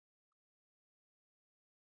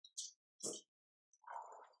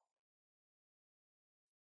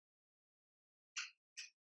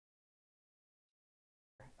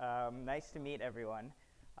Nice to meet everyone.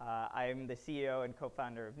 I'm the CEO and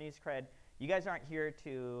co-founder of NewsCred. You guys aren't here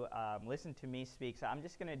to listen to me speak, so I'm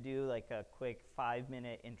just going to do like a quick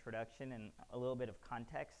 5-minute introduction and a little bit of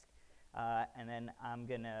context, and then I'm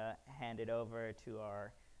going to hand it over to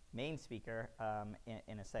our main speaker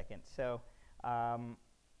in a second. So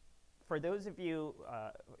for those of you,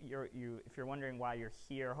 if you're wondering why you're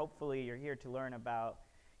here, hopefully you're here to learn about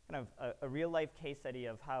kind of a real-life case study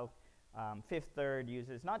of how Fifth Third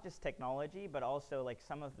uses not just technology, but also like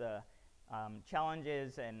some of the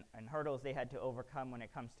challenges and hurdles they had to overcome when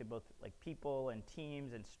it comes to both like people and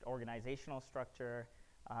teams and organizational structure,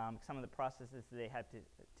 some of the processes they had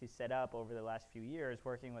to set up over the last few years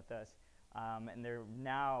working with us, and they're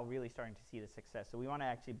now really starting to see the success. So we want to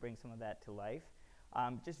actually bring some of that to life.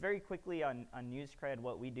 Just very quickly on NewsCred,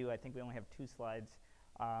 what we do, I think we only have 2 slides.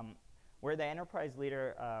 We're the enterprise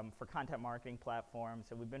leader for content marketing platforms.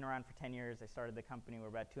 So we've been around for 10 years. I started the company. We're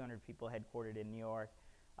about 200 people headquartered in New York.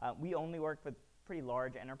 We only work with pretty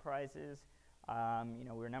large enterprises.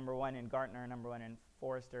 We're #1 in Gartner, #1 in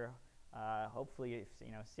Forrester. Hopefully,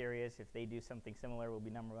 if Sirius, if they do something similar, we'll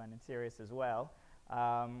be #1 in Sirius as well.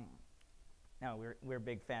 No, we're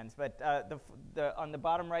big fans. But on the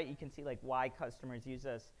bottom right, you can see like why customers use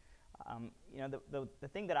us. The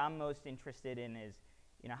thing that I'm most interested in is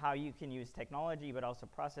how you can use technology, but also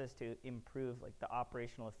process to improve like the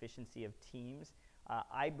operational efficiency of teams.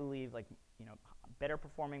 I believe better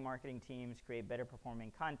performing marketing teams create better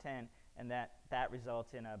performing content, and that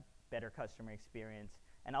results in a better customer experience.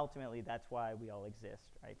 And ultimately, that's why we all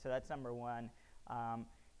exist, right? So that's #1.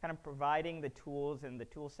 Kind of providing the tools and the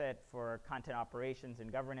tool set for content operations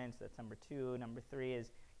and governance. That's #2. #3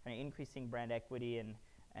 is kind of increasing brand equity and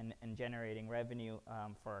generating revenue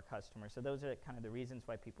for our customers. So those are kind of the reasons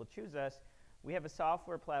why people choose us. We have a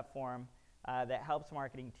software platform that helps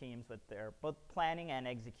marketing teams with their both planning and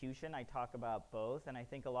execution. I talk about both, and I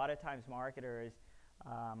think a lot of times marketers,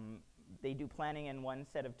 they do planning in one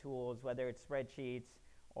set of tools, whether it's spreadsheets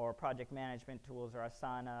or project management tools or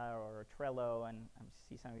Asana or Trello, and I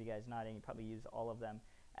see some of you guys nodding, you probably use all of them.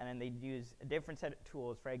 And then they use a different set of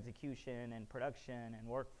tools for execution and production and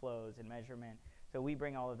workflows and measurement. So we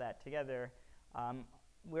bring all of that together.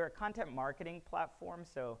 We're a content marketing platform,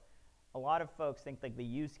 so a lot of folks think like the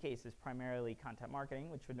use case is primarily content marketing,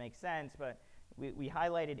 which would make sense, but we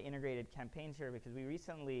highlighted integrated campaigns here because we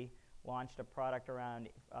recently launched a product around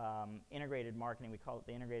integrated marketing. We call it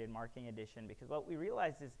the Integrated Marketing Edition, because what we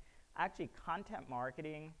realized is actually content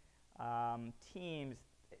marketing teams,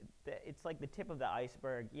 it's like the tip of the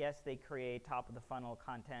iceberg. Yes, they create top of the funnel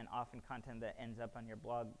content, often content that ends up on your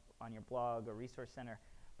blog or resource center,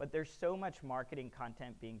 but there's so much marketing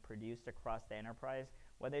content being produced across the enterprise,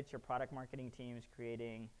 whether it's your product marketing teams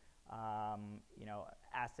creating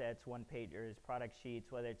assets, one-pagers, product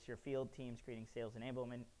sheets, whether it's your field teams creating sales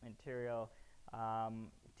enablement material,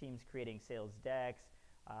 teams creating sales decks,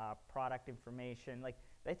 product information, like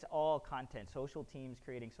that's all content. Social teams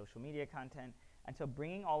creating social media content. And so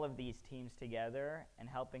bringing all of these teams together and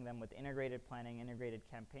helping them with integrated planning, integrated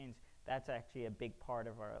campaigns, that's actually a big part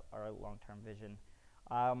of our long-term vision.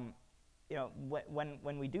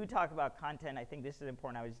 When we do talk about content, I think this is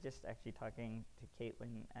important. I was just actually talking to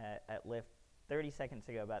Caitlin at Lyft 30 seconds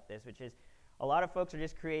ago about this, which is a lot of folks are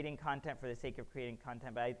just creating content for the sake of creating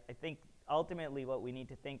content, but I think ultimately what we need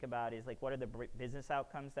to think about is like what are the business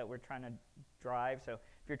outcomes that we're trying to drive. So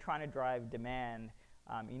if you're trying to drive demand,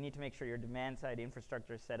 you need to make sure your demand side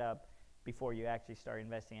infrastructure is set up before you actually start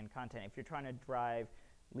investing in content. If you're trying to drive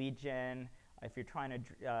lead gen, if you're trying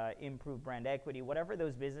to improve brand equity, whatever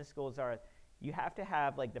those business goals are, you have to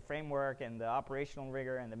have like the framework and the operational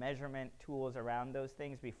rigor and the measurement tools around those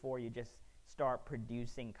things before you just start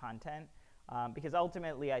producing content. Because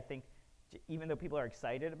ultimately, I think even though people are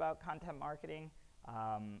excited about content marketing,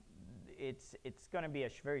 it's going to be a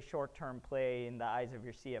very short-term play in the eyes of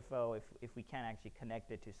your CFO if we can't actually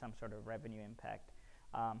connect it to some sort of revenue impact.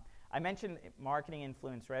 I mentioned marketing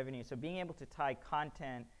influence revenue, so being able to tie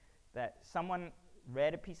content that someone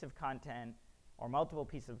read a piece of content or multiple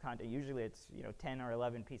pieces of content, usually it's 10 or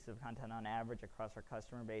 11 pieces of content on average across our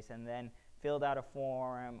customer base, and then filled out a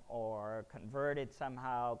form or converted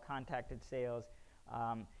somehow, contacted sales,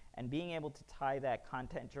 and being able to tie that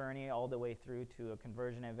content journey all the way through to a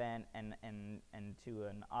conversion event and to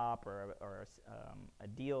an op or a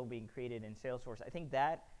deal being created in Salesforce. I think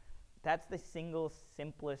that's the single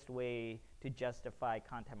simplest way to justify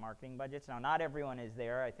content marketing budgets. Now, not everyone is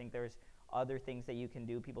there. I think there's other things that you can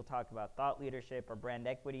do. People talk about thought leadership or brand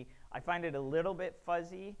equity. I find it a little bit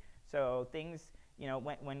fuzzy. So things,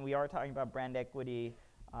 when we are talking about brand equity,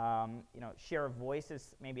 Share of voice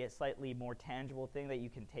is maybe a slightly more tangible thing that you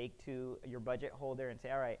can take to your budget holder and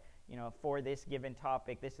say, all right, for this given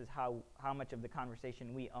topic, this is how much of the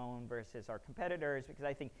conversation we own versus our competitors, because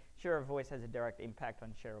I think share of voice has a direct impact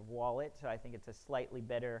on share of wallet. So I think it's a slightly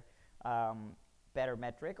better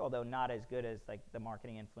metric, although not as good as like the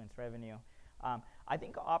marketing influence revenue. I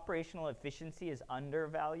think operational efficiency is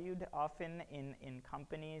undervalued often in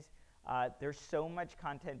companies. There's so much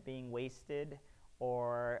content being wasted,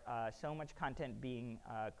 or so much content being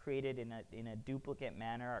created in a duplicate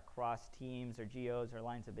manner across teams or geos or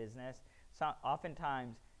lines of business. So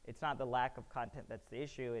oftentimes, it's not the lack of content that's the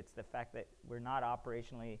issue, it's the fact that we're not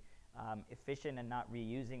operationally efficient and not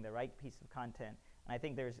reusing the right piece of content. And I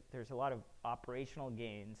think there's a lot of operational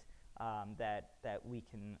gains that we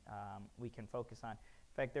can focus on.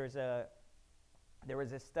 In fact, there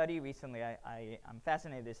was a study recently. I'm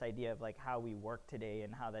fascinated with this idea of like how we work today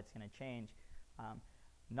and how that's going to change.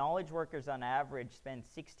 Knowledge workers on average spend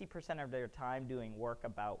 60% of their time doing work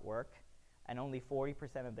about work, and only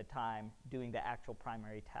 40% of the time doing the actual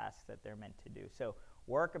primary tasks that they're meant to do. So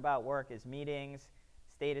work about work is meetings,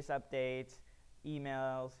 status updates,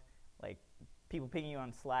 emails, like people pinging you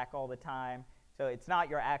on Slack all the time. So it's not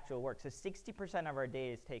your actual work. So 60% of our day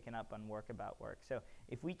is taken up on work about work. So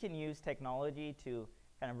if we can use technology to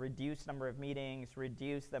kind of reduce number of meetings,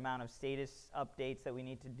 reduce the amount of status updates that we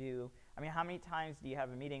need to do. I mean, how many times do you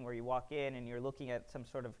have a meeting where you walk in and you're looking at some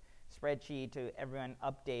sort of spreadsheet to everyone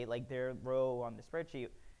update like their row on the spreadsheet,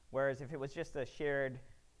 whereas if it was just a shared,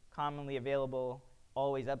 commonly available,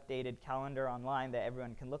 always updated calendar online that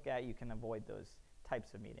everyone can look at, you can avoid those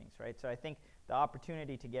types of meetings, right? So I think the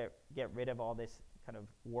opportunity to get rid of all this kind of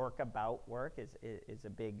work about work is a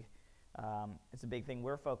big thing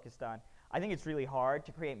we're focused on. I think it's really hard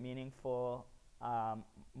to create meaningful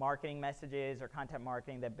marketing messages or content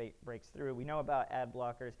marketing that breaks through. We know about ad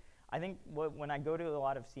blockers. I think when I go to a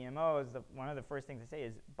lot of CMOs, one of the first things I say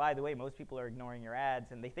is, by the way, most people are ignoring your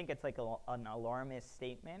ads, and they think it's like an alarmist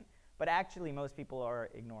statement, but actually most people are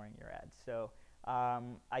ignoring your ads. So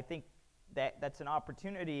I think that's an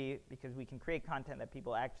opportunity because we can create content that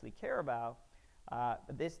people actually care about.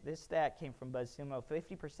 But this stat came from BuzzSumo.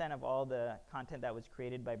 50% of all the content that was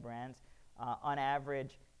created by brands, on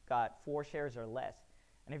average, got 4 shares or less.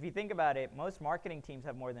 And if you think about it, most marketing teams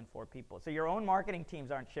have more than 4 people. So your own marketing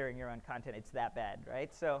teams aren't sharing your own content. It's that bad,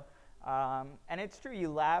 right? So, and it's true. You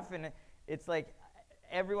laugh, and it's like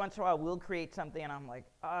every once in a while we'll create something, and I'm like,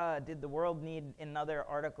 did the world need another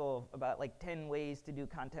article about like 10 ways to do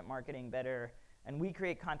content marketing better? And we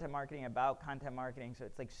create content marketing about content marketing, so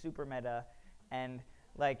it's like super meta. And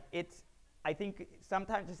like I think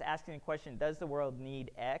sometimes just asking the question, does the world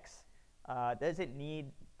need X? Does it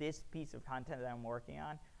need this piece of content that I'm working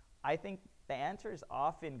on? I think the answer is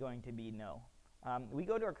often going to be no. We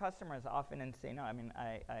go to our customers often and say no. I mean,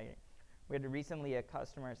 we had recently a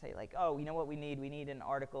customer say like, oh, you know what we need? We need an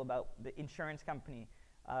article about the insurance company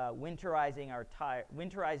winterizing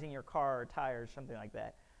your car or tires, something like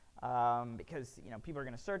that. Because people are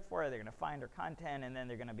going to search for it, they're going to find our content, and then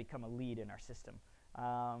they're going to become a lead in our system.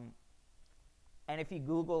 And if you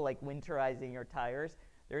Google like winterizing your tires,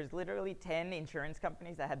 there's literally 10 insurance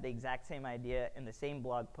companies that had the exact same idea in the same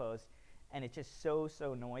blog post, and it's just so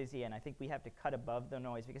noisy. And I think we have to cut above the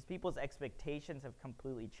noise because people's expectations have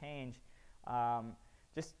completely changed. I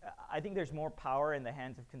think there's more power in the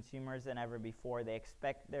hands of consumers than ever before. They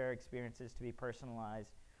expect their experiences to be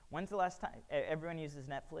personalized. When's the last time, everyone uses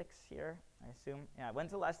Netflix here, I assume? Yeah,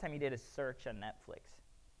 when's the last time you did a search on Netflix?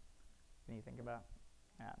 Can you think about?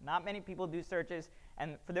 Yeah, not many people do searches,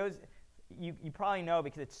 and for those, you probably know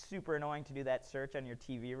because it's super annoying to do that search on your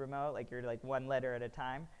TV remote, like you're like one letter at a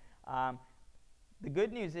time. The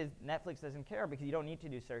good news is Netflix doesn't care because you don't need to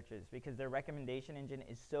do searches because their recommendation engine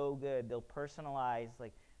is so good. They'll personalize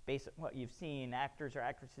like based on what you've seen, actors or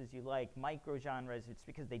actresses you like, micro genres. It's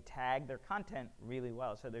because they tag their content really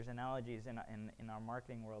well. So there's analogies in our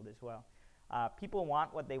marketing world as well. People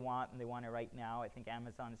want what they want, and they want it right now. I think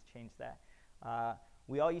Amazon has changed that.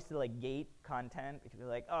 We all used to like gate content because we're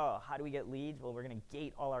like, oh, how do we get leads? Well, we're going to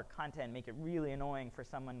gate all our content, make it really annoying for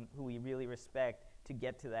someone who we really respect to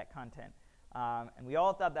get to that content. And we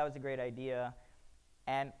all thought that was a great idea.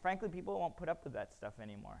 And frankly, people won't put up with that stuff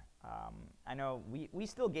anymore. I know we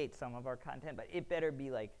still gate some of our content, but it better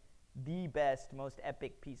be like the best, most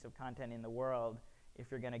epic piece of content in the world if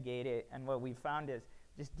you're going to gate it. And what we found is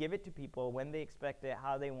just give it to people when they expect it,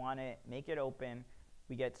 how they want it, make it open.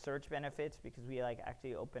 We get search benefits because we like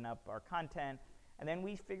actually open up our content. And then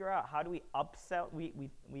we figure out how do we upsell. We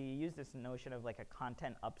use this notion of like a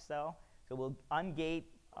content upsell. So we'll ungate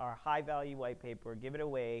our high value white paper, give it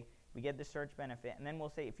away, we get the search benefit, and then we'll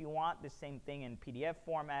say if you want the same thing in PDF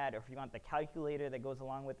format, or if you want the calculator that goes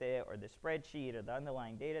along with it, or the spreadsheet, or the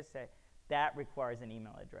underlying data set, that requires an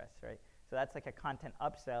email address, right? So that's like a content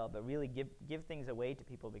upsell, but really give things away to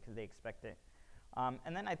people because they expect it.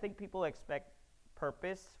 And then I think people expect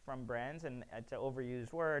purpose from brands, and it's an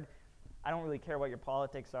overused word. I don't really care what your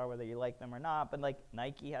politics are, whether you like them or not, but like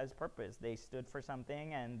Nike has purpose. They stood for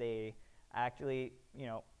something, and they actually, you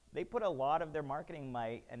know, they put a lot of their marketing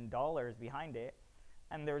might and dollars behind it,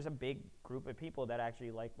 and there's a big group of people that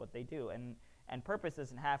actually like what they do. And purpose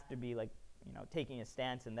doesn't have to be like, you know, taking a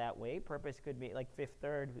stance in that way. Purpose could be like Fifth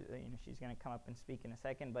Third, who, you know, she's going to come up and speak in a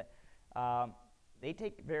second, but they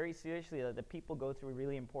take very seriously that the people go through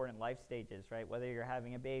really important life stages, right? Whether you're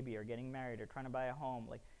having a baby or getting married or trying to buy a home,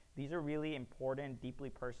 like these are really important, deeply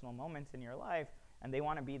personal moments in your life, and they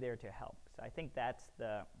want to be there to help. So I think that's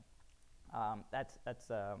the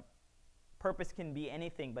purpose can be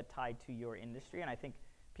anything but tied to your industry, and I think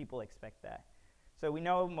people expect that. So we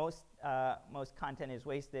know most content is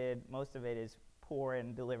wasted, most of it is poor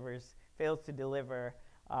and fails to deliver.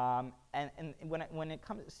 And when it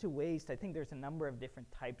comes to waste, I think there's a number of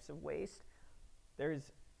different types of waste.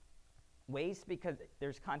 There's waste because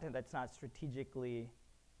there's content that's not strategically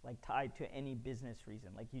like tied to any business reason.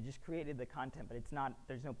 Like you just created the content, but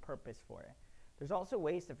there's no purpose for it. There's also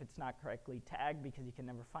waste if it's not correctly tagged because you can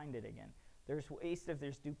never find it again. There's waste if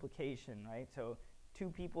there's duplication, right? So 2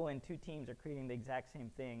 people in 2 teams are creating the exact same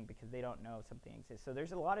thing because they don't know something exists. So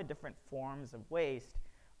there's a lot of different forms of waste.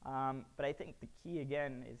 But I think the key,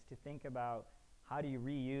 again, is to think about how do you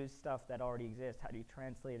reuse stuff that already exists? How do you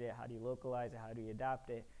translate it? How do you localize it? How do you adapt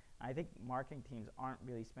it? And I think marketing teams aren't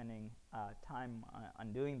really spending time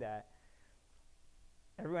on doing that.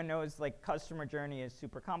 Everyone knows like customer journey is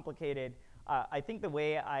super complicated. I think the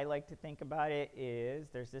way I like to think about it is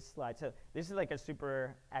there's this slide. So this is like a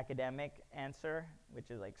super academic answer, which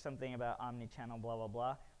is like something about omni-channel, blah, blah,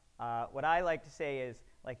 blah. What I like to say is,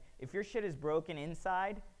 like, if your shit is broken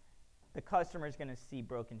inside, the customer is going to see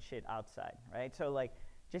broken shit outside, right? So, like,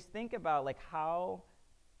 just think about, like, how,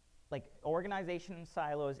 like, organization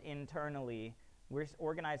silos internally, we're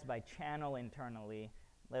organized by channel internally.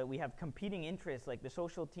 We have competing interests, like the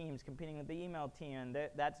social teams competing with the email team, and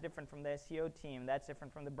that's different from the SEO team, that's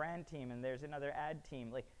different from the brand team, and there's another ad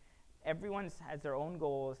team. Like, everyone has their own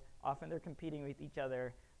goals. Often they're competing with each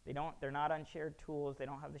other. They're not on shared tools. They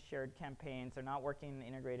don't have the shared campaigns. They're not working in an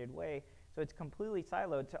integrated way. So it's completely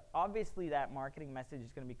siloed. So obviously that marketing message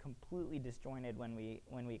is going to be completely disjointed when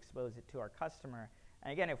we expose it to our customer.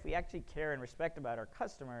 And again, if we actually care and respect about our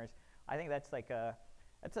customers, I think that's like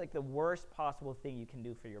the worst possible thing you can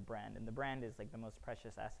do for your brand. And the brand is like the most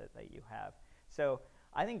precious asset that you have. So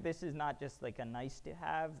I think this is not just like a nice to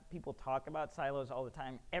have. People talk about silos all the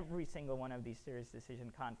time. Every single one of these serious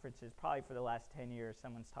decision conferences, probably for the last 10 years,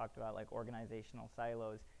 someone's talked about like organizational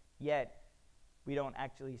silos. Yet we don't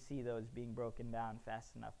actually see those being broken down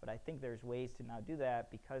fast enough. But I think there's ways to now do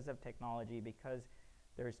that because of technology, because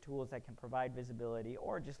there's tools that can provide visibility,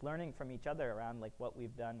 or just learning from each other around like what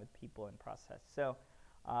we've done with people and process. So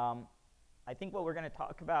I think what we're going to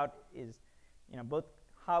talk about is, you know, both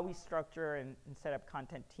how we structure and set up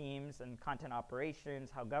content teams and content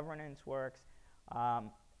operations, how governance works.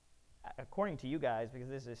 According to you guys, because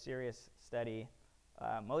this is a serious study,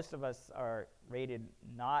 most of us are rated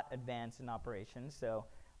not advanced in operations. So,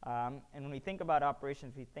 and when we think about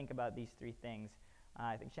operations, we think about these 3 things.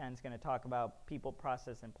 I think Shannon's going to talk about people,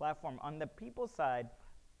 process, and platform. On the people side,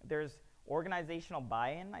 there's organizational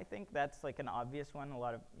buy-in. I think that's like an obvious one. A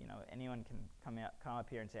lot of, you know, anyone can come up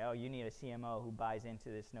here and say, oh, you need a CMO who buys into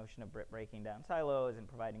this notion of breaking down silos and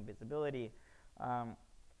providing visibility.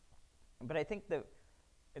 But I think that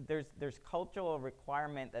there's cultural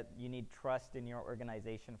requirement that you need trust in your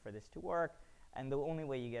organization for this to work, and the only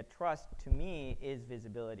way you get trust, to me, is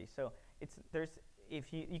visibility. So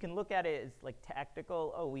if you can look at it as like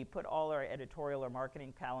tactical. Oh, we put all our editorial or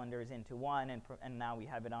marketing calendars into one, and now we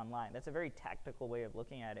have it online. That's a very tactical way of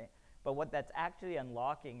looking at it. But what that's actually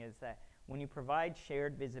unlocking is that when you provide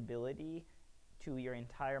shared visibility to your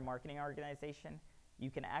entire marketing organization, you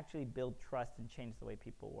can actually build trust and change the way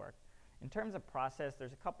people work. In terms of process,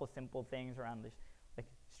 there's a couple simple things around this, like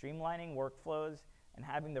streamlining workflows and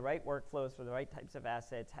having the right workflows for the right types of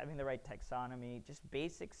assets, having the right taxonomy, just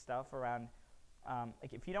basic stuff around.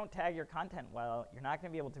 Like, if you don't tag your content well, you're not going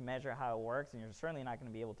to be able to measure how it works, and you're certainly not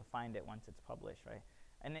going to be able to find it once it's published, right?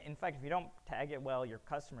 And in fact, if you don't tag it well, your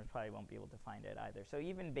customers probably won't be able to find it either. So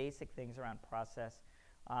even basic things around process.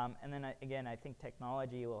 And then again, I think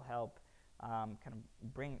technology will help kind of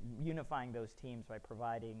unifying those teams by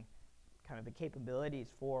providing kind of the capabilities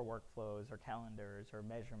for workflows or calendars or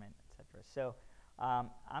measurement, et cetera. So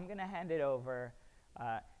I'm going to hand it over.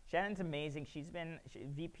 Shannon's amazing. She's been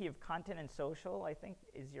VP of Content and Social, I think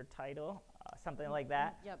is your title, something like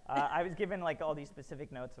that. Yep. I was given like all these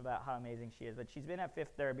specific notes about how amazing she is, but she's been at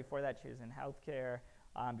Fifth Third. Before that, she was in healthcare.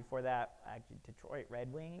 Before that, actually Detroit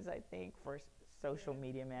Red Wings, I think, first social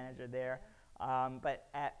media manager there. But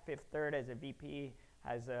at Fifth Third as a VP,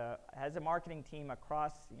 has a marketing team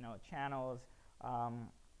across channels,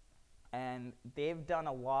 and they've done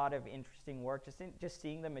a lot of interesting work. Just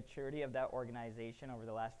seeing the maturity of that organization over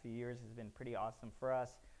the last few years has been pretty awesome for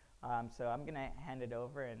us. So I'm gonna hand it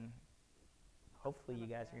over, and hopefully you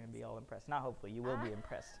guys are gonna be all impressed. Not hopefully, you will be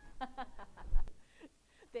impressed.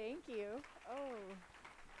 Thank you. Oh,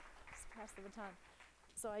 just pass the baton.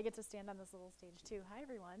 So I get to stand on this little stage too. Hi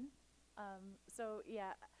everyone. So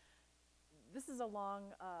yeah, this is a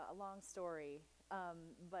long story,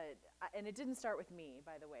 and it didn't start with me,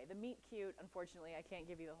 by the way. The meet cute, unfortunately, I can't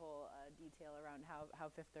give you the whole detail around how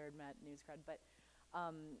Fifth Third met NewsCred, but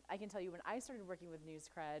I can tell you when I started working with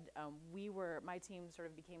NewsCred, my team sort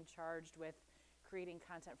of became charged with creating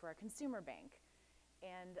content for our consumer bank.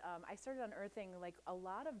 And I started unearthing like a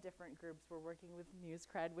lot of different groups were working with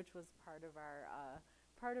NewsCred, which was part of our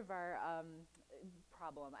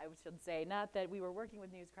problem, I should say. Not that we were working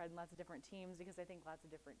with NewsCred and lots of different teams, because I think lots of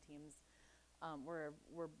different teams were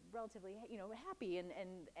relatively happy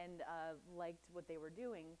and liked what they were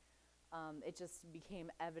doing. It just became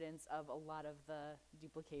evidence of a lot of the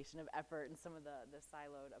duplication of effort and some of the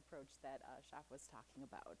siloed approach that Shaf was talking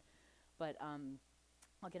about. But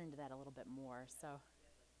I'll get into that a little bit more. So,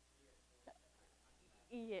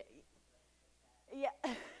 yeah,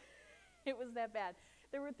 it was that bad.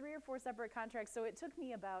 There were 3 or 4 separate contracts, so it took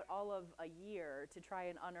me about all of a year to try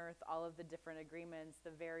and unearth all of the different agreements,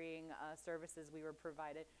 the varying services we were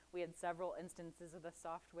provided. We had several instances of the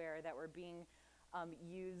software that were being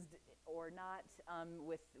used or not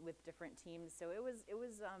with different teams. So it was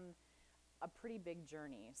a pretty big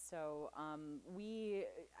journey. So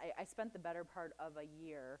I spent the better part of a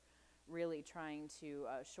year really trying to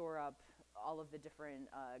shore up all of the different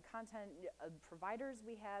content providers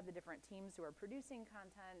we had, the different teams who are producing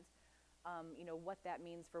content, what that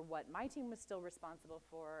means for what my team was still responsible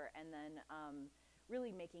for, and then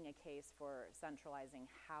really making a case for centralizing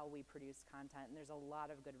how we produce content. And there's a lot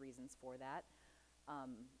of good reasons for that.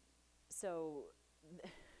 I'm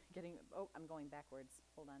going backwards,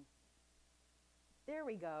 hold on. There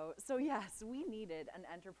we go. So yes, we needed an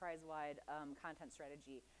enterprise-wide content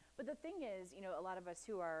strategy. But the thing is, a lot of us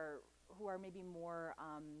who are maybe more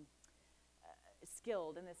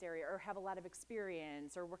skilled in this area or have a lot of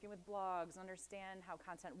experience or working with blogs, understand how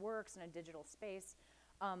content works in a digital space,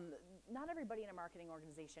 not everybody in a marketing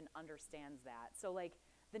organization understands that. So like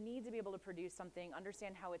the need to be able to produce something,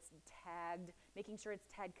 understand how it's tagged, making sure it's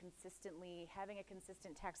tagged consistently, having a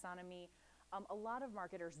consistent taxonomy, a lot of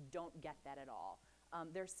marketers don't get that at all.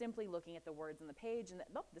 They're simply looking at the words on the page and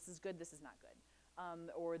this is good, this is not good.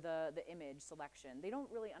 Or the image selection. They don't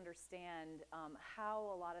really understand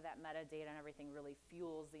how a lot of that metadata and everything really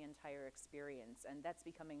fuels the entire experience, and that's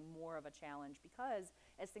becoming more of a challenge because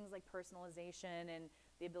as things like personalization and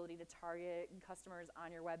the ability to target customers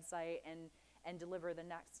on your website and deliver the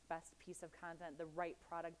next best piece of content, the right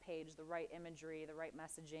product page, the right imagery, the right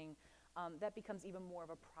messaging, that becomes even more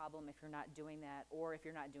of a problem if you're not doing that or if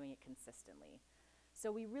you're not doing it consistently. So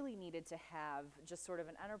we really needed to have just sort of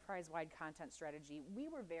an enterprise-wide content strategy. We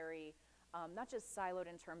were very, not just siloed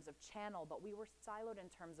in terms of channel, but we were siloed in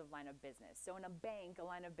terms of line of business. So in a bank, a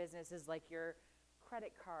line of business is like your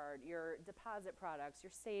credit card, your deposit products,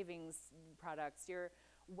 your savings products, your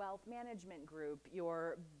wealth management group,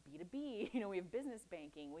 your B2B, we have business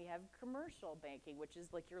banking, we have commercial banking, which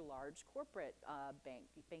is like your large corporate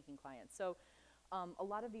banking clients. So a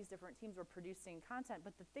lot of these different teams were producing content,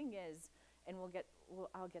 but the thing is, and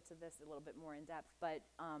I'll get to this a little bit more in depth, but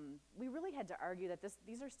we really had to argue that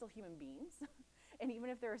these are still human beings. And even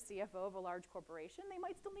if they're a CFO of a large corporation, they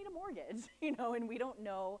might still need a mortgage, and we don't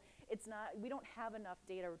know, we don't have enough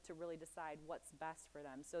data to really decide what's best for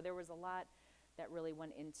them. So there was a lot that really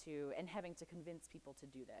went into, and having to convince people to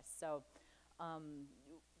do this. So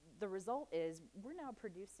the result is we're now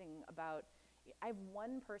producing I have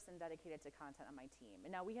one person dedicated to content on my team.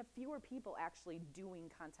 And now we have fewer people actually doing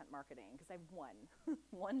content marketing because I have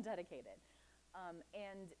one dedicated.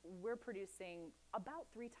 And we're producing about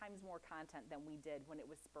 3 times more content than we did when it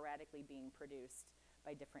was sporadically being produced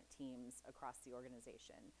by different teams across the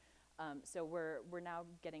organization. So we're now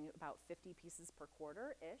getting about 50 pieces per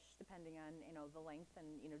quarter-ish, depending on the length and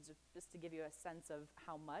just to give you a sense of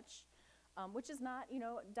how much. which is not,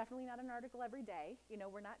 definitely not an article every day.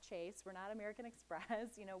 We're not Chase, we're not American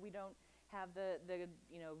Express. We don't have the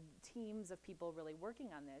teams of people really working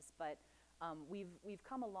on this, but we've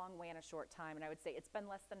come a long way in a short time, and I would say it's been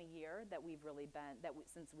less than a year that we've really been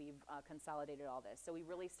since we've consolidated all this. So we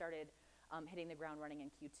really started hitting the ground running in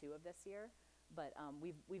Q2 of this year, but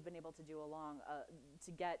we've been able to do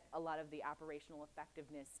to get a lot of the operational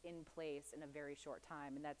effectiveness in place in a very short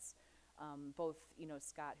time, and that's both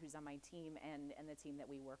Scott, who's on my team, and the team that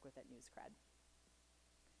we work with at NewsCred.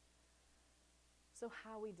 So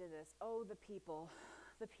how we did this? Oh, the people.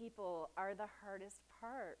 The people are the hardest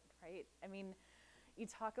part, right? I mean, you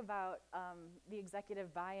talk about the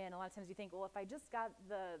executive buy-in. A lot of times you think, well, if I just got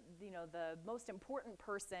the most important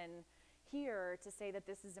person here to say that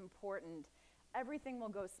this is important, everything will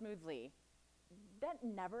go smoothly. That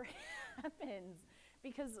never happens,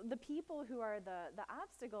 because the people who are the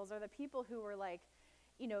obstacles are the people who are like,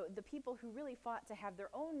 the people who really fought to have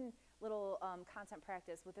their own little content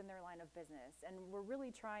practice within their line of business, and we're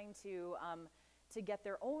really trying to get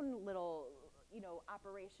their own little,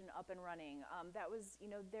 operation up and running. That was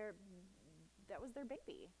their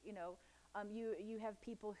baby. You have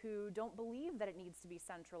people who don't believe that it needs to be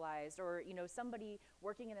centralized, or somebody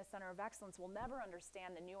working in a center of excellence will never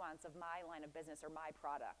understand the nuance of my line of business or my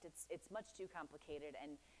product. It's much too complicated,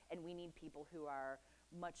 and we need people who are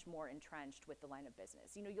much more entrenched with the line of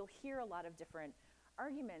business. You'll hear a lot of different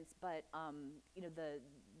arguments, but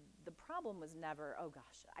the problem was never, oh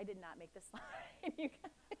gosh, I did not make this slide, you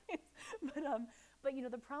guys. But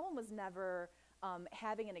the problem was never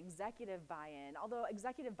having an executive buy-in. Although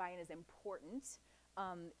executive buy-in is important,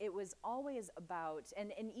 it was always about,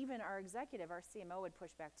 and even our executive, our CMO, would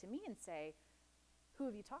push back to me and say, who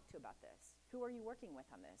have you talked to about this? Who are you working with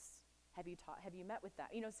on this? Have you met with that?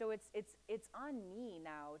 So it's on me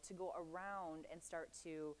now to go around and start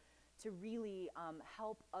to really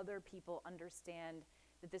help other people understand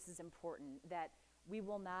that this is important, that we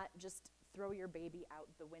will not just throw your baby out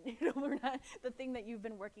the window. We're not the thing that you've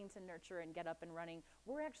been working to nurture and get up and running.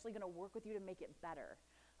 We're actually going to work with you to make it better.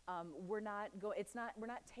 We're not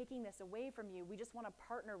taking this away from you. We just want to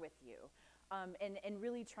partner with you, and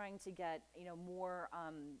really trying to get more.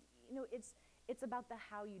 It's about the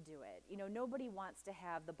how you do it. Nobody wants to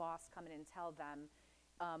have the boss come in and tell them,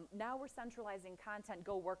 now we're centralizing content,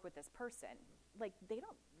 go work with this person. Like, they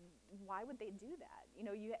don't, why would they do that?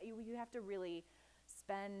 You have to really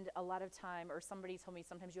spend a lot of time, or somebody told me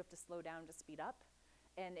sometimes you have to slow down to speed up.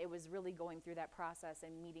 And it was really going through that process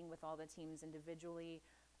and meeting with all the teams individually.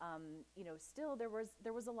 Still there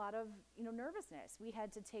was a lot of nervousness. We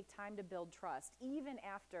had to take time to build trust, even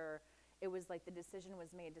after it was like the decision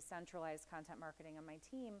was made to centralize content marketing on my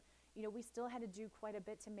team. We still had to do quite a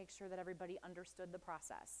bit to make sure that everybody understood the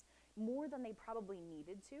process more than they probably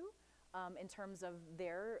needed to, in terms of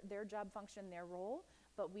their job function, their role.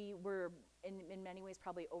 But we were in many ways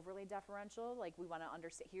probably overly deferential. Like, we want to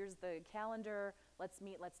understand, here's the calendar, let's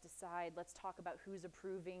meet, let's decide, let's talk about who's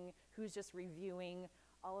approving, who's just reviewing,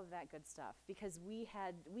 all of that good stuff. Because we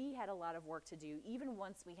had a lot of work to do. Even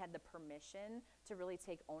once we had the permission to really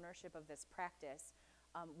take ownership of this practice,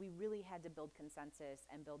 we really had to build consensus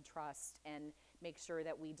and build trust and make sure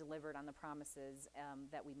that we delivered on the promises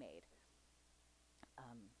that we made.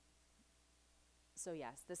 So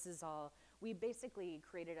yes, this is all, we basically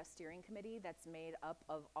created a steering committee that's made up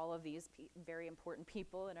of all of these very important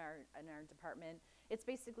people in our department. It's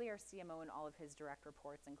basically our CMO and all of his direct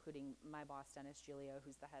reports, including my boss, Dennis Giglio,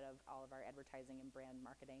 who's the head of all of our advertising and brand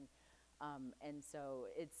marketing. And so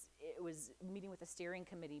it was meeting with a steering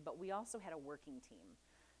committee, but we also had a working team.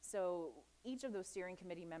 So each of those steering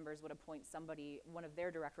committee members would appoint somebody, one of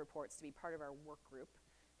their direct reports, to be part of our work group,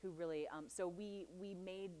 who really, so we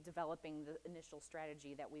made developing the initial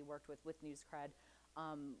strategy that we worked with NewsCred,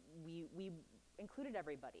 we included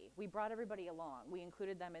everybody. We brought everybody along. We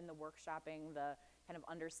included them in the workshopping, the kind of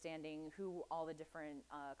understanding who all the different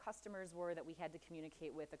customers were that we had to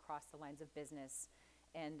communicate with across the lines of business.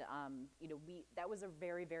 And that was a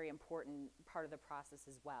very, very important part of the process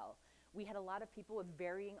as well. We had a lot of people with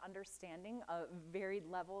varying understanding, varied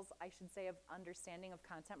levels, I should say, of understanding of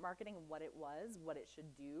content marketing, what it was, what it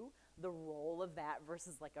should do, the role of that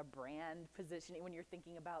versus like a brand positioning, when you're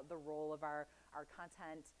thinking about the role of our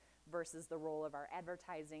content versus the role of our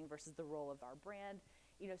advertising versus the role of our brand.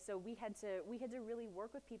 So we had to really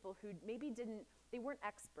work with people who maybe they weren't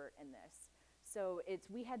expert in this. So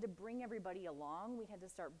we had to bring everybody along. We had to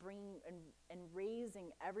start bringing and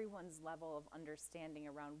raising everyone's level of understanding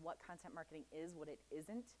around what content marketing is, what it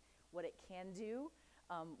isn't, what it can do,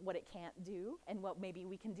 what it can't do, and what maybe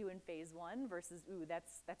we can do in phase one versus, ooh,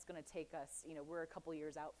 that's going to take us, we're a couple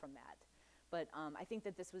years out from that. But I think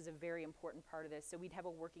that this was a very important part of this. So we'd have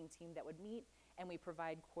a working team that would meet, and we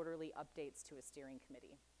provide quarterly updates to a steering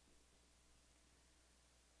committee.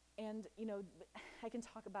 And I can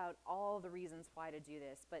talk about all the reasons why to do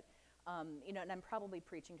this, but and I'm probably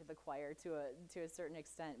preaching to the choir to a certain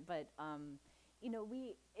extent, but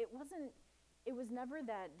it was never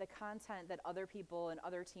that the content that other people and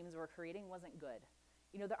other teams were creating wasn't good.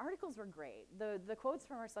 The articles were great. The quotes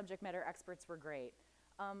from our subject matter experts were great.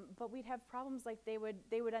 But we'd have problems like they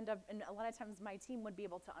would end up, and a lot of times my team would be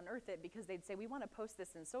able to unearth it because they'd say, we want to post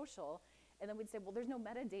this in social. And then we'd say, well, there's no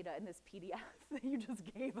metadata in this PDF that you just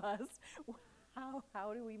gave us.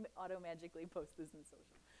 How do we auto-magically post this in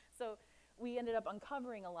social? So we ended up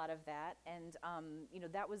uncovering a lot of that, and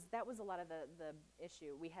that was a lot of the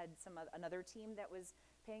issue. We had another team that was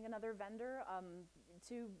paying another vendor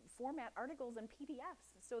to format articles in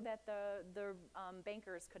PDFs so that the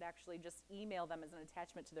bankers could actually just email them as an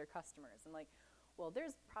attachment to their customers. And well,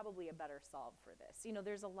 there's probably a better solve for this.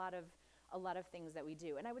 There's a lot of things that we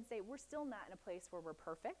do, and I would say we're still not in a place where we're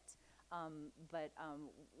perfect, but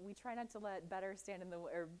we try not to let perfect stand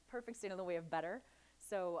in the way of better.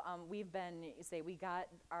 So we got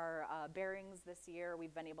our bearings this year.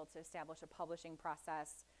 We've been able to establish a publishing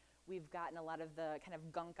process. We've gotten a lot of the kind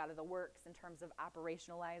of gunk out of the works in terms of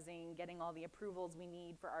operationalizing, getting all the approvals we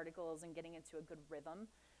need for articles and getting into a good rhythm.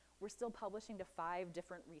 We're still publishing to 5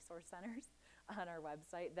 different resource centers on our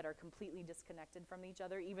website that are completely disconnected from each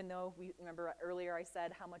other, even though remember earlier I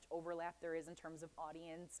said how much overlap there is in terms of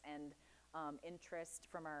audience and interest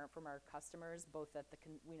from our customers, both at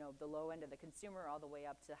the low end of the consumer all the way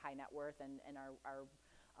up to high net worth and our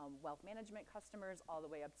wealth management customers, all the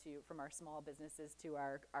way up to from our small businesses to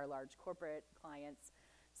our large corporate clients.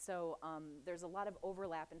 So there's a lot of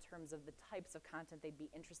overlap in terms of the types of content they'd be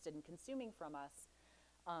interested in consuming from us.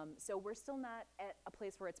 So we're still not at a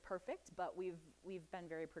place where it's perfect, but we've been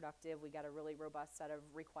very productive. We got a really robust set of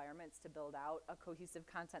requirements to build out a cohesive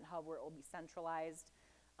content hub where it will be centralized,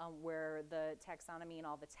 where the taxonomy and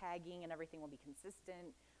all the tagging and everything will be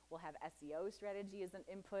consistent. We'll have SEO strategy as an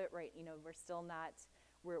input, right? We're still not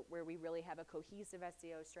where we really have a cohesive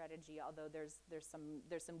SEO strategy, although there's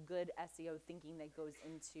some good SEO thinking that goes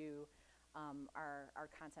into our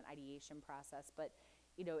content ideation process. But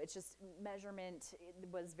it's just measurement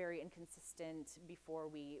was very inconsistent before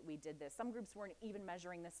we did this. Some groups weren't even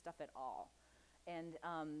measuring this stuff at all, and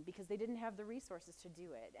because they didn't have the resources to do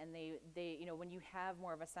it. And they when you have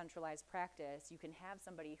more of a centralized practice, you can have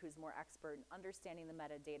somebody who's more expert in understanding the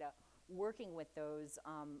metadata, working with those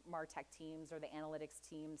MarTech teams or the analytics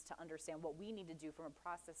teams to understand what we need to do from a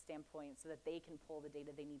process standpoint so that they can pull the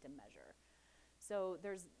data they need to measure. So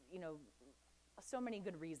there's so many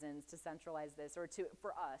good reasons to centralize this, or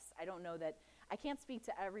for us. I don't know that, I can't speak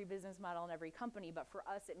to every business model and every company, but for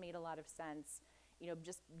us it made a lot of sense,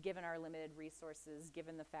 just given our limited resources,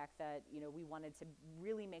 given the fact that, we wanted to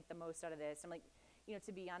really make the most out of this. I'm like,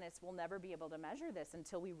 to be honest, we'll never be able to measure this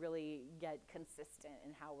until we really get consistent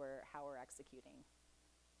in how we're executing.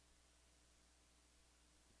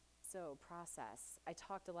 So process, I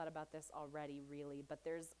talked a lot about this already, really, but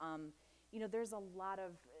there's a lot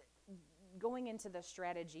of, going into the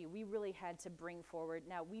strategy, we really had to bring forward,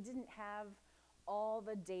 now we didn't have all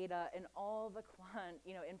the data and all the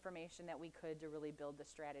information that we could to really build the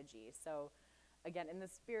strategy. So again, in the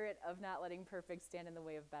spirit of not letting perfect stand in the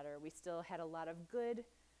way of better, we still had a lot of good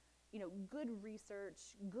research,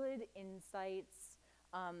 good insights,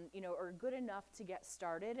 or good enough to get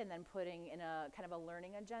started, and then putting in a kind of a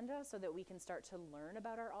learning agenda so that we can start to learn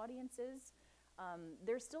about our audiences.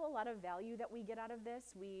 There's still a lot of value that we get out of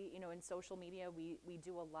this. We, in social media, we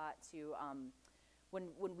do a lot to,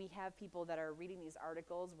 when we have people that are reading these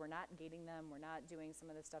articles, we're not gating them, we're not doing some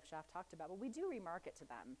of the stuff Shaf talked about, but we do remarket to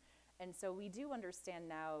them. And so we do understand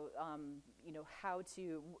now, how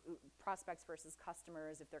to, prospects versus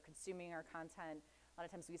customers, if they're consuming our content, a lot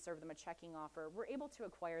of times we serve them a checking offer. We're able to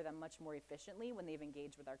acquire them much more efficiently when they've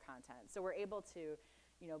engaged with our content. So we're able to,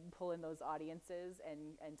 pull in those audiences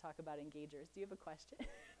and talk about engagers. Do you have a question?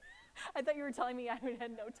 I thought you were telling me I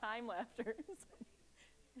had no time left. Or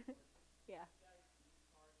yeah.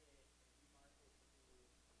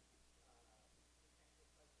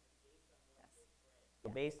 So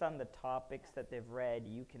based on the topics that they've read,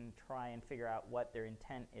 you can try and figure out what their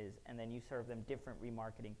intent is, and then you serve them different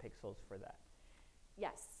remarketing pixels for that.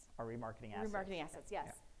 Yes. Or remarketing assets. Remarketing assets, yes.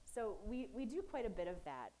 Yeah. So we do quite a bit of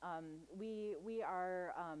that. We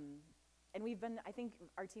are, and we've been, I think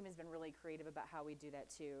our team has been really creative about how we do that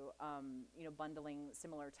too. Bundling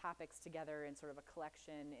similar topics together in sort of a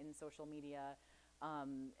collection in social media.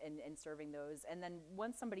 and serving those. And then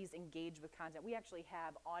once somebody's engaged with content, we actually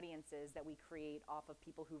have audiences that we create off of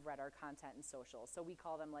people who've read our content in social. So we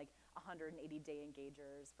call them like 180-day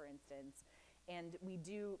engagers, for instance. And we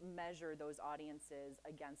do measure those audiences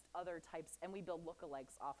against other types, and we build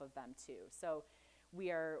lookalikes off of them too. So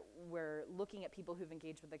we're looking at people who've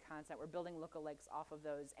engaged with the content, we're building lookalikes off of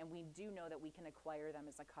those, and we do know that we can acquire them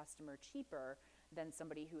as a customer cheaper than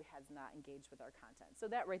somebody who has not engaged with our content. So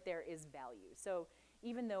that right there is value. So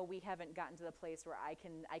even though we haven't gotten to the place where I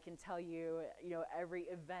can tell you, every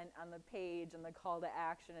event on the page and the call to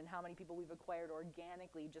action and how many people we've acquired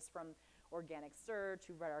organically just from organic search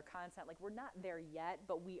who read our content, like we're not there yet,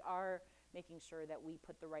 but we are making sure that we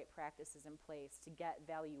put the right practices in place to get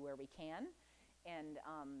value where we can, and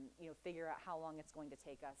figure out how long it's going to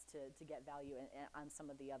take us to get value on some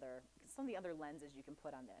of the other lenses you can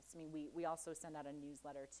put on this. I mean, we also send out a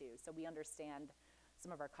newsletter too, so we understand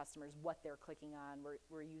some of our customers, what they're clicking on.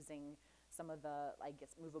 We're using some of the, I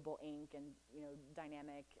guess, movable ink and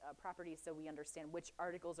dynamic properties, so we understand which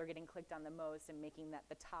articles are getting clicked on the most and making that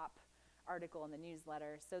the top article in the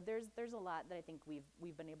newsletter. So there's a lot that I think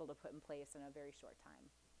we've been able to put in place in a very short time.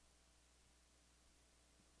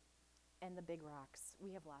 And the big rocks,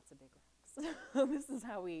 we have lots of big rocks. This is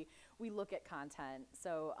how we look at content.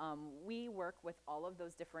 So we work with all of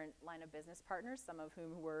those different line of business partners, some of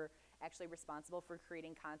whom were actually responsible for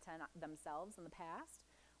creating content themselves in the past.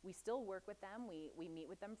 We still work with them. We meet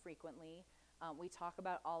with them frequently. We talk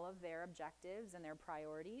about all of their objectives and their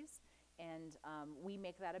priorities. And we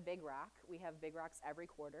make that a big rock. We have big rocks every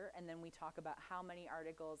quarter, and then we talk about how many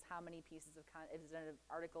articles, how many pieces of content, is it an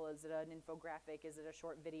article, is it an infographic, is it a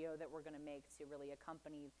short video that we're gonna make to really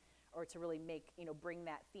accompany, or to really make, bring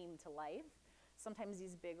that theme to life. Sometimes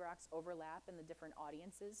these big rocks overlap in the different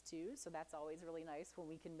audiences too, so that's always really nice when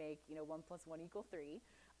we can make, 1 + 1 = 3.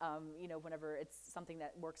 Whenever it's something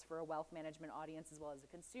that works for a wealth management audience as well as a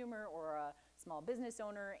consumer or a small business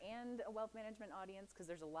owner and a wealth management audience, because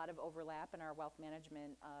there's a lot of overlap in our wealth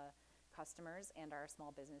management customers and our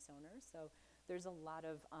small business owners. So there's a lot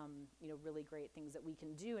of really great things that we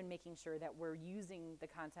can do in making sure that we're using the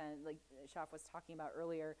content, like Shaf was talking about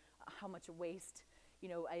earlier, how much waste.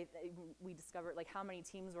 We discovered like how many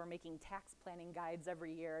teams were making tax planning guides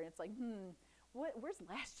every year, and it's like, where's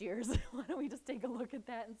last year's? Why don't we just take a look at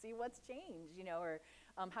that and see what's changed, or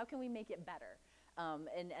how can we make it better?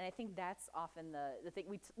 And I think that's often the thing.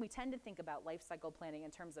 We tend to think about life cycle planning in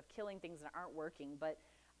terms of killing things that aren't working, but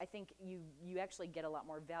I think you actually get a lot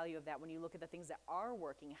more value of that when you look at the things that are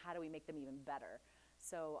working. How do we make them even better?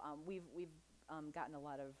 So we've gotten a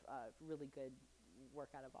lot of really good work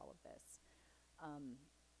out of all of this.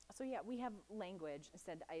 So yeah, we have language.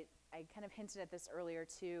 I kind of hinted at this earlier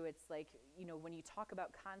too. It's like, when you talk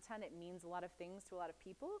about content, it means a lot of things to a lot of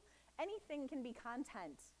people. Anything can be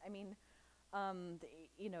content. I mean,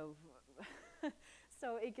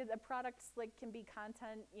 so a product can be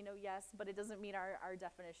content, yes, but it doesn't meet our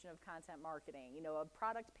definition of content marketing. A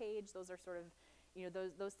product page, those are sort of,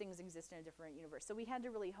 those things exist in a different universe. So we had to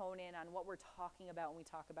really hone in on what we're talking about when we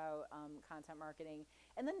talk about content marketing.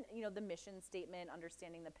 And then, the mission statement,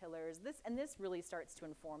 understanding the pillars. This really starts to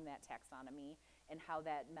inform that taxonomy and how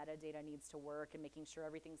that metadata needs to work, and making sure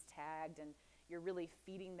everything's tagged, and you're really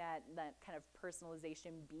feeding that kind of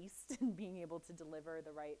personalization beast and being able to deliver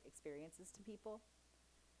the right experiences to people.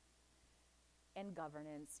 And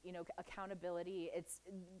governance, accountability.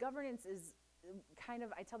 Governance is kind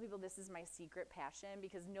of, I tell people this is my secret passion,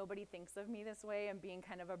 because nobody thinks of me this way. I'm being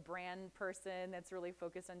kind of a brand person that's really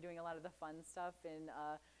focused on doing a lot of the fun stuff in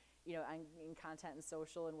content and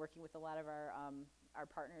social, and working with a lot of our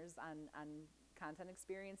partners on content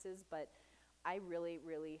experiences. But I really,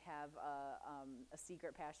 really have a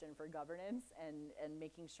secret passion for governance and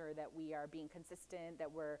making sure that we are being consistent,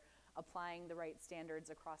 that we're applying the right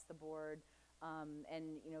standards across the board,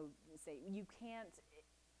 and say you can't.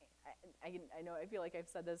 I know I feel like I've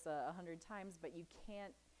said this 100 times, but you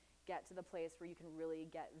can't get to the place where you can really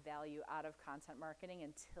get value out of content marketing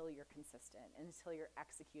until you're consistent, until you're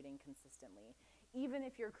executing consistently. Even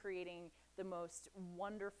if you're creating the most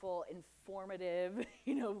wonderful, informative,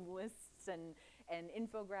 lists and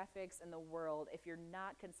infographics in the world, if you're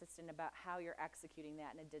not consistent about how you're executing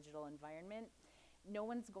that in a digital environment, no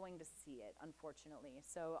one's going to see it, unfortunately.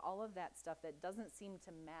 So all of that stuff that doesn't seem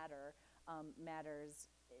to matter matters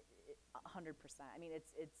 100%. I mean,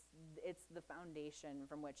 it's the foundation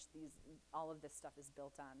from which all of this stuff is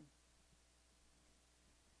built on.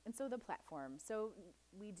 And so the platform. So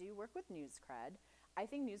we do work with NewsCred. I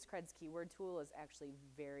think NewsCred's keyword tool is actually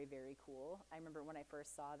very, very cool. I remember when I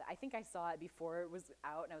first saw that. I think I saw it before it was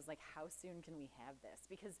out, and I was like, how soon can we have this?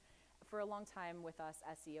 Because For a long time with us,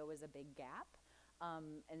 SEO was a big gap.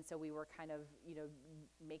 And so we were kind of,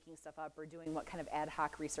 making stuff up or doing what kind of ad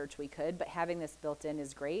hoc research we could, but having this built in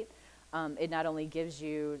is great. It not only gives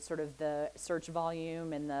you sort of the search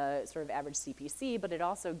volume and the sort of average CPC, but it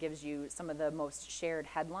also gives you some of the most shared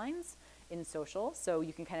headlines in social, so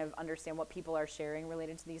you can kind of understand what people are sharing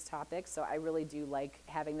related to these topics. So I really do like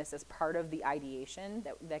having this as part of the ideation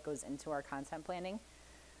that goes into our content planning.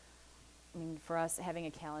 I mean, for us, having a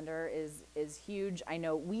calendar is huge. I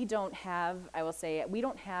know we don't have, I will say, we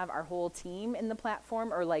don't have our whole team in the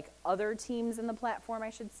platform, or like other teams in the platform, I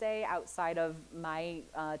should say, outside of my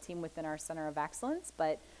team within our Center of Excellence,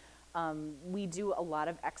 but we do a lot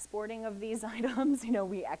of exporting of these items.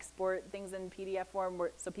 We export things in PDF form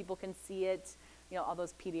so people can see it. All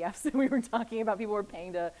those PDFs that we were talking about, people were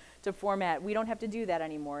paying to format. We don't have to do that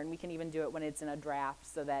anymore, and we can even do it when it's in a draft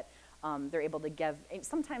so that they're able to give.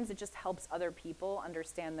 Sometimes it just helps other people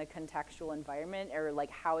understand the contextual environment, or like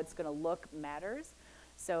how it's going to look matters.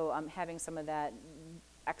 So having some of that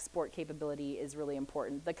export capability is really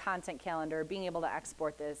important. The content calendar, being able to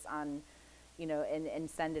export this on, and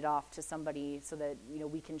send it off to somebody so that,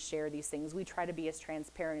 we can share these things. We try to be as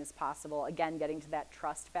transparent as possible. Again, getting to that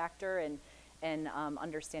trust factor and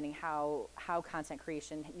understanding how content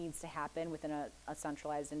creation needs to happen within a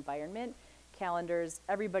centralized environment. Calendars,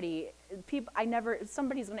 somebody's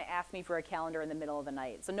going to ask me for a calendar in the middle of the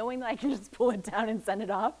night. So knowing that I can just pull it down and send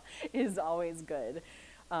it off is always good.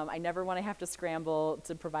 I never want to have to scramble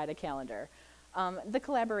to provide a calendar. The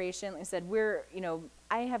collaboration, like I said,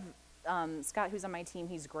 I have Scott, who's on my team.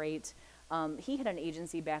 He's great. He had an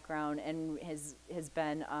agency background and has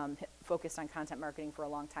been focused on content marketing for a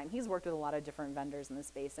long time. He's worked with a lot of different vendors in this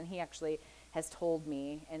space, and he actually has told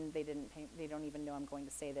me, and they don't even know I'm going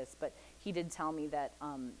to say this, but he did tell me that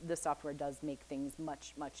the software does make things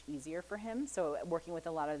much, much easier for him. So working with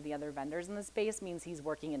a lot of the other vendors in the space means he's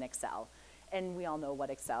working in Excel, and we all know what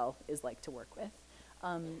Excel is like to work with.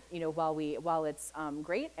 While it's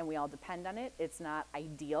great and we all depend on it, it's not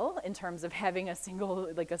ideal in terms of having a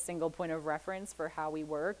single point of reference for how we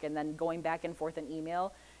work, and then going back and forth in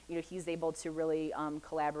email. He's able to really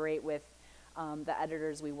collaborate with the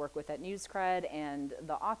editors we work with at NewsCred and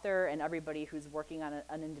the author and everybody who's working on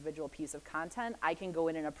an individual piece of content. I can go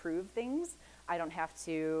in and approve things. I don't have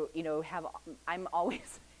to, I'm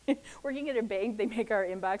always working at a bank. They make our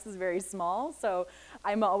inboxes very small, so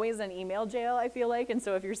I'm always in email jail, I feel like. And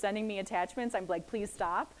so if you're sending me attachments, I'm like, please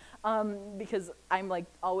stop, because I'm like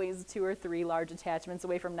always 2 or 3 large attachments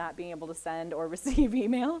away from not being able to send or receive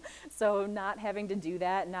email. So not having to do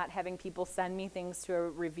that, not having people send me things to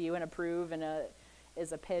review and approve and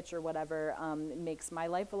as a pitch or whatever, makes my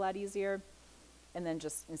life a lot easier. And then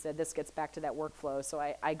just instead, this gets back to that workflow. So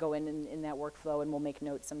I go in that workflow, and we'll make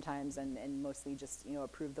notes sometimes, and mostly just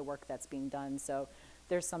approve the work that's being done. So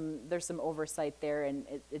there's some oversight there, and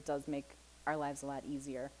it does make our lives a lot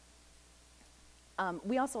easier.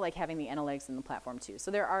 We also like having the analytics in the platform too.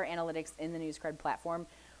 So there are analytics in the NewsCred platform.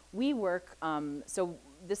 We work, so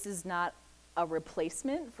this is not a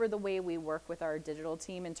replacement for the way we work with our digital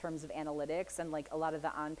team in terms of analytics and like a lot of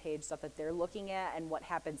the on-page stuff that they're looking at and what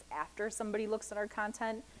happens after somebody looks at our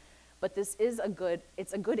content. But this is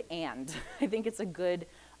it's a good and. I think it's a good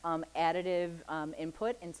additive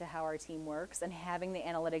input into how our team works, and having the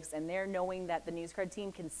analytics in there, knowing that the NewsCred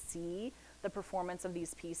team can see the performance of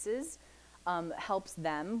these pieces, helps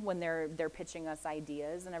them when they're pitching us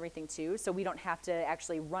ideas and everything too. So we don't have to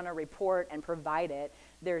actually run a report and provide it.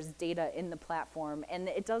 There's data in the platform, and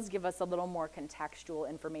it does give us a little more contextual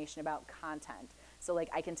information about content. So like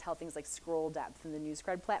I can tell things like scroll depth in the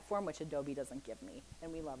NewsCred platform, which Adobe doesn't give me.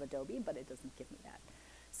 And we love Adobe, but it doesn't give me that.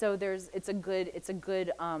 So it's a good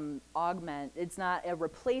augment. It's not a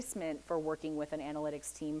replacement for working with an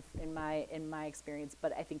analytics team in my experience,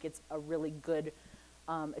 but I think it's a really good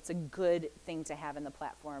it's a good thing to have in the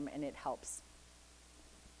platform, and it helps.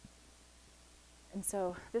 And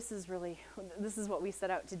so this is what we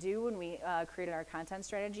set out to do when we created our content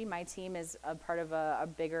strategy. My team is a part of a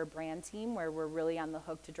bigger brand team where we're really on the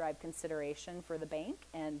hook to drive consideration for the bank,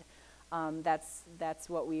 and that's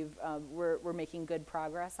what we're making good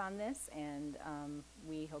progress on this, and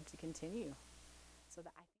we hope to continue. So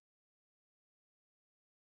that